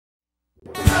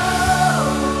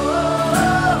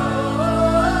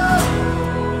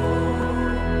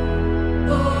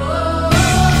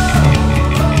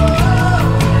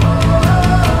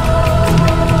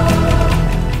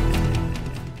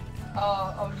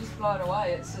just blown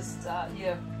away. It's just,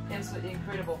 yeah, absolutely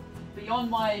incredible. Beyond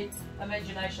my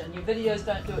imagination. Your videos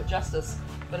don't do it justice,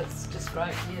 but it's just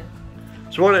great, yeah.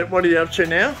 So what are you up to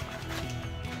now?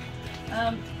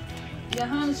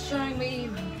 Johan's showing me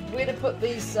where to put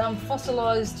these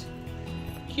fossilised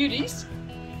cuties.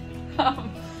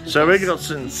 So we got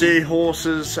some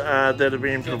seahorses that have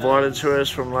been provided to us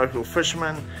from local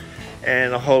fishermen,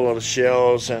 and a whole lot of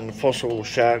shells and fossil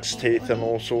shark's teeth and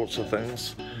all sorts of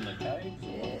things.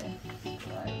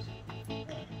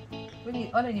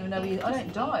 I don't even know where I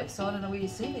don't dive, so I don't know where you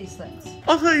see these things.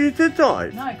 I thought you did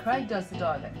dive. No, Craig does the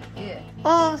diving. Yeah.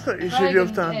 Oh, I thought you said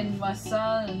you've done. And my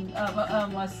son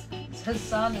and his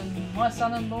son and my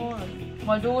son-in-law and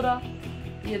my daughter.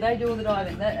 Yeah, they do all the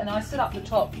diving. And I sit up the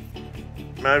top.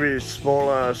 Maybe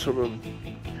smaller sort of.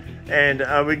 And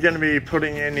are we going to be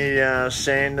putting any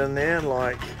sand in there,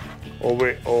 like,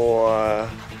 or are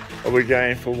we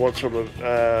going for what sort of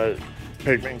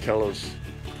pigment colours?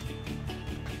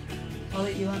 I'll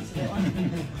let you answer that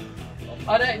one.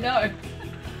 I don't know.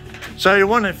 So you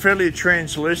want it fairly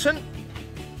translucent?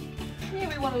 Yeah,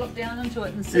 we want to look down into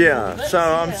it and see. Yeah, so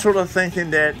I'm sort of thinking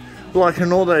that, like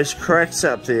in all those cracks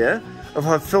up there, if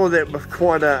I fill that with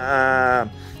quite a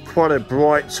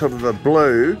bright sort of a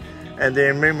blue, and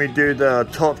then when we do the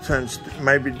top tints,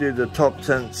 maybe do the top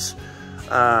tints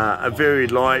a very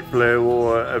light blue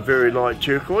or a very light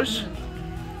turquoise.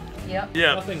 Yep.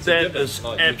 Yeah, that is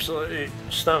absolutely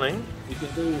stunning. You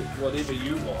can do whatever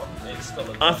you want and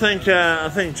still. I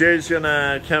think Jude's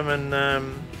gonna come and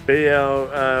be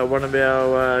our one of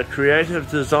our creative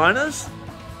designers.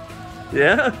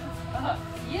 Yeah.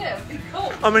 Yeah, it'd be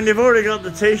cool. I mean, you've already got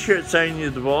the T-shirt saying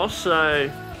you're the boss,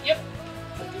 so. Yep.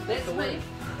 That's me.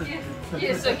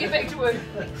 Yeah. So get back to work.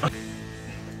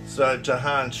 So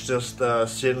Jahan's just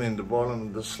settling the bottom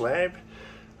of the slab.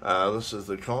 This is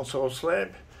the console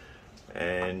slab.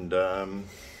 And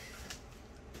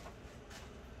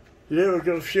yeah, we've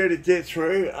got a few to get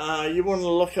through. You want to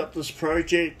look up this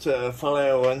project,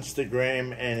 follow our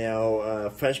Instagram and our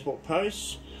Facebook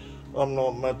posts. I'm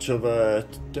not much of a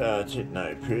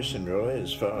techno person really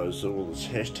as far as all this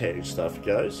hashtag stuff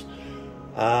goes.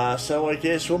 So I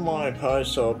guess on my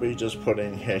posts I'll be just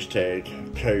putting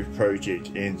hashtag Cove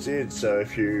Project NZ. So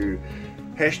if you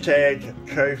hashtag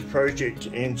Cove Project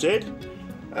NZ,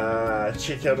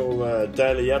 check out all the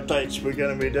daily updates we're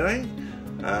going to be doing,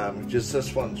 because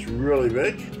this one's really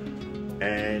big.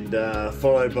 And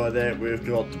followed by that we've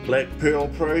got the Black Pearl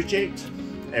Project,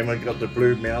 and we've got the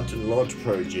Blue Mountain Lodge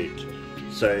Project.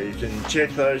 So you can check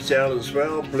those out as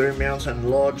well, Blue Mountain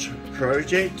Lodge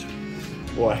Project,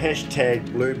 or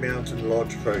hashtag Blue Mountain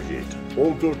Lodge Project.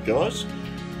 All good, guys.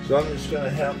 So I'm just going to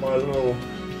help my little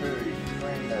furry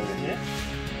friend over here.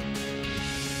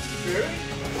 Furry?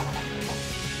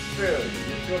 Furry,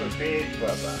 you've got a beard,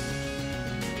 brother.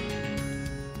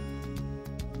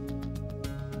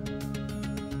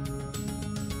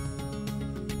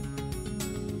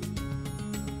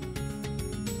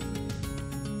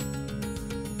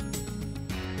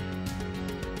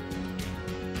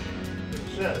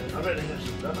 So, I better have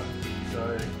some dinner. So,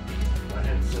 I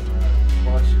had some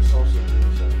spicy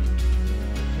sausages and a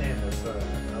can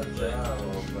of a jar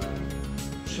of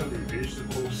chili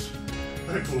vegetables,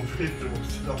 pickled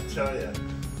vegetables, and I'll tell you,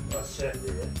 I sat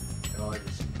there and I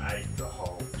just ate the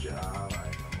whole jar,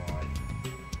 mate. I'm like,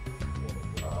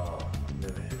 oh, I'm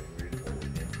never having Red Bull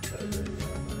again.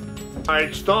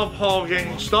 Mate, stop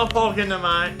hogging the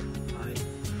mate.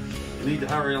 You need to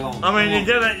hurry along. I mean,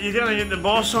 you're gonna get the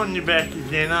boss on your back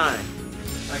again, eh?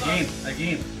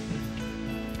 Again.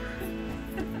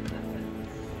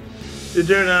 You're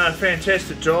doing a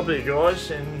fantastic job there, guys.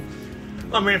 And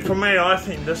I mean, for me, I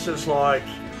think this is like,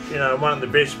 you know, one of the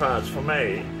best parts for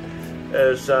me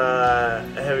is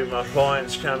having my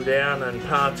clients come down and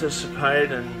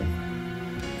participate and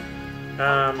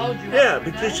yeah,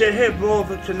 because you have more of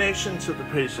a connection to the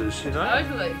pieces, you know.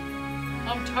 Totally.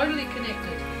 I'm totally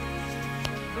connected.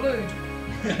 Glued.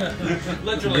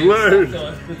 Literally. Glued.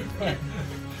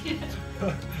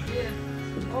 Yeah.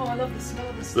 Oh, I love the smell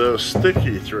of this. The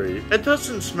sticky three. It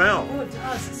doesn't smell. Oh, it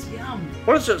does. It's yum.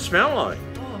 What does it smell like?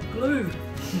 Oh, glue.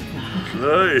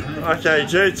 Glue. Okay,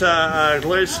 Jude's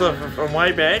glue slipper from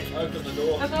way back. Open the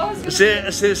door. If I was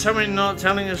Is there something not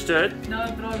telling us, Jude? No,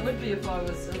 but I would be if I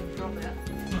was a dropout.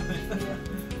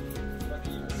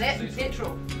 That and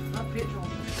petrol. Not petrol.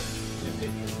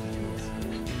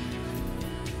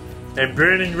 And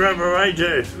burning rubber, eh,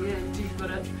 Jude? Yeah, you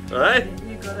got it. Right? Yeah,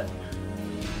 you got it.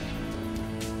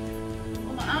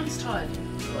 Oh, my arm's tired.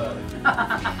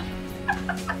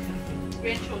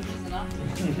 Grandchildren's enough.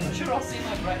 I'm sure I'll see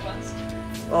my great ones.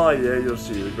 Oh yeah, you'll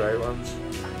see the great ones.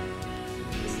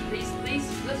 Just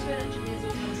this furniture is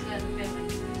all going to stay in the family.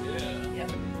 Yeah.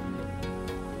 Yep.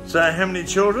 So how many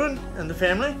children in the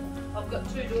family? I've got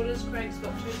 2 daughters, Craig's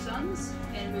got 2 sons,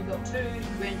 and we've got 2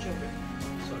 grandchildren.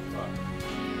 So far.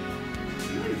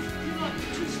 You're like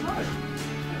too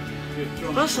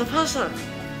slow. Pasta.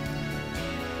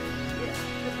 Yeah.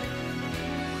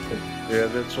 Yeah,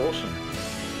 that's awesome.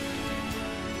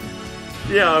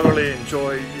 Yeah, I really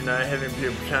enjoy, you know, having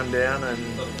people come down and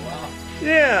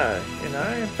yeah, you know,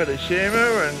 a bit of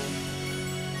humour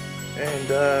and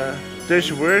do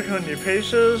some work on your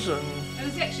pieces and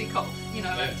it's actually cool, you know,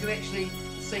 like, to actually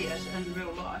see it in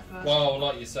real life. Well,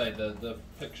 like you say, the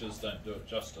pictures don't do it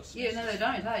justice. Yeah, no, they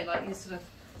don't. Hey, like you sort of,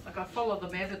 like I follow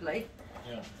them avidly,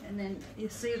 Yeah. and then you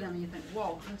see them and you think,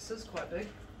 wow, this is quite big.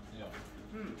 Yeah.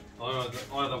 Hmm. I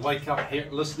either wake up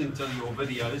listening to your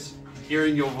videos,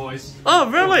 hearing your voice. oh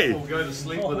really? Or go to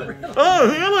sleep with it. Oh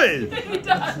really? He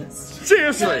does.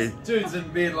 Seriously? Dude's in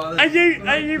bed like this.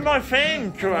 Are you my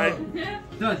fan, Craig?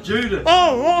 No, Judith.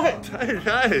 Oh right,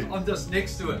 okay. I'm just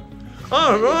next to it.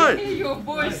 Oh You right. hear your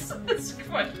voice. It's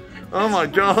quite. Oh my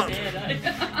god. Sad,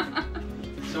 eh?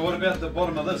 So what about the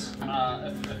bottom of this?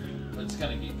 If it's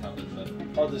going to get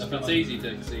covered, but this if it's easy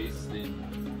to access, then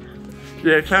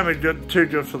Yeah, it can't be too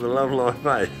good for the love life,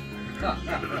 mate.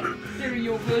 Hearing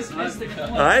your voice first thing at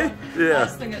Hey? night. Yeah.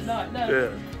 Last thing at night. No.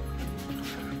 Yeah.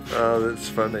 Oh, that's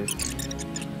funny.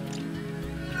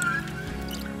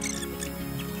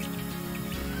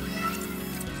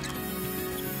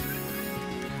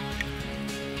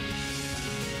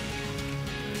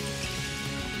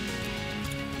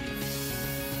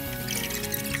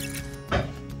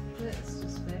 That's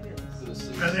just fabulous.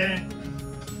 And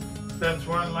then that's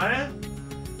one layer.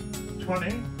 20.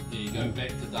 yeah, you go back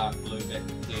to dark blue, back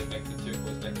to clear, back to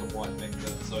turquoise, back to white, back to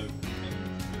so and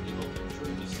you look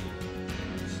through the sea.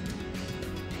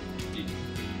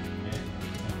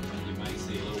 And you may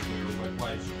see a little bit of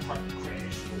waves truck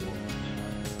crash, or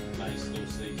you may still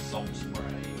see salt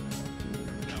spray,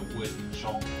 or wood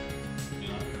chomp,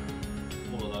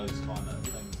 all of those kind of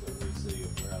things that we see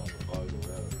if we're out on the boat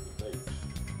or out at the beach.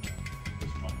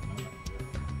 Just trying to make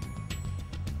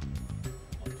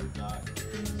not too dark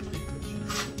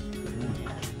areas.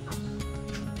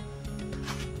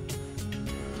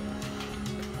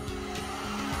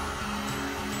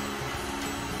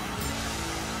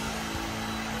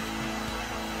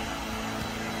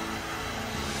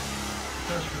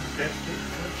 That's fantastic.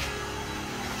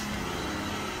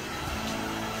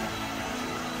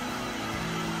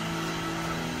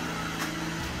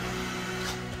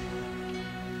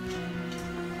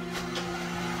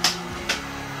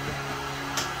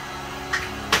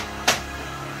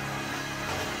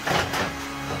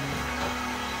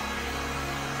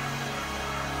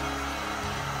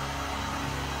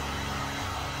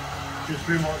 Because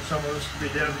we want some of this to be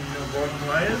down in your bottom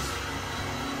layers.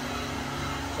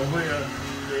 So where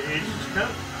the edge is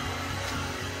cut.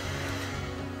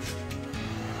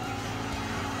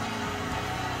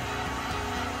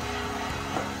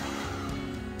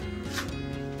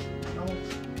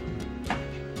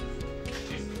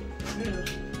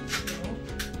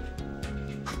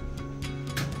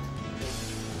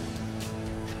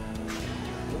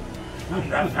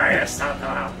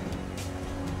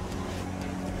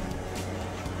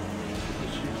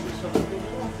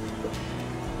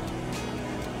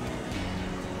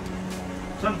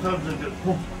 Sometimes I get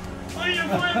boom.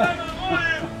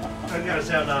 It goes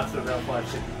out after about 5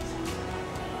 seconds.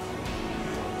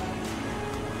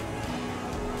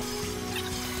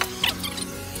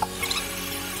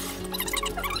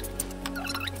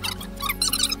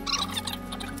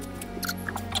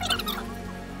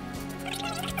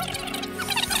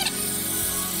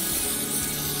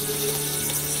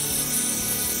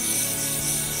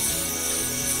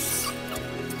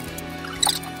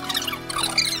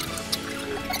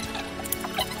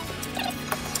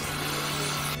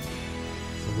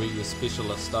 Where your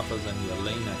specialist stuff is and your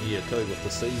leaner here too with the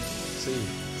sea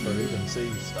food and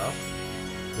sea stuff.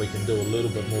 We can do a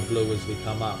little bit more blue as we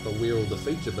come up, but where all the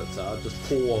feature bits are, just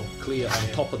pour clear on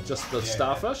top of just the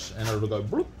starfish and it'll go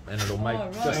bloop and it'll make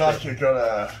right. just Like you've got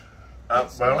a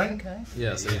upwelling. Okay.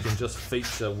 yeah, so you can just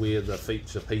feature where the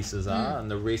feature pieces are and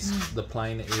the rest, the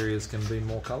plain areas can be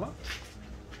more colour.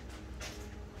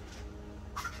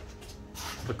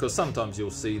 Because sometimes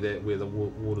you'll see that where the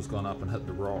water's gone up and hit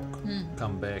the rock,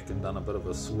 come back and done a bit of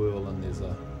a swirl, and there's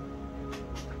a,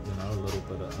 a little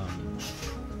bit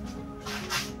of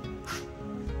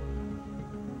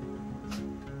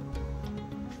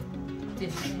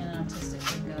Definitely an artistic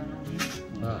thing going on here.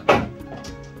 right.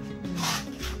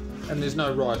 And there's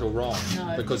no right or wrong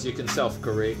No. because you can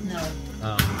self-correct, No.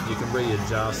 you can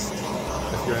readjust.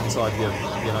 if you're inside your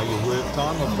your work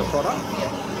time of the product.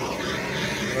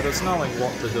 But it's knowing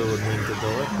what to do and when to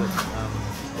do it.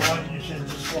 Like you said,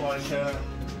 just like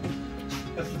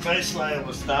if the base layer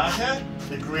was darker,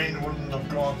 the green wouldn't have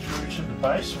gone through to the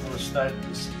base, it would have stayed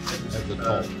at the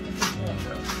top.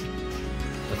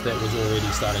 If that was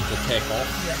already starting to tack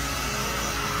off.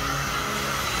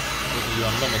 You're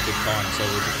on limited time, so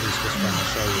he's just trying to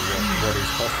show you what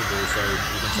is possible, so you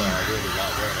can say, I really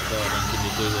like that or that, and can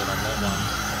you do that on that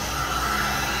one?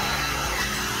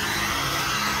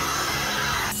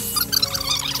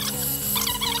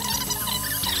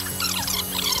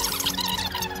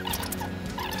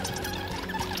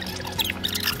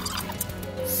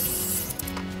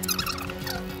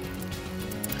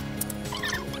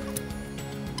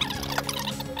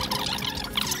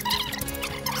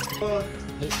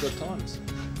 Hit good times.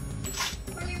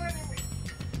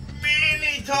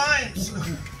 Many times!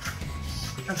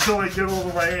 Until we get all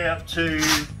the way out to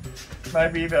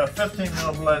maybe about 15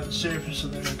 mil below the surface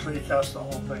and then we clear cast the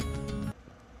whole thing.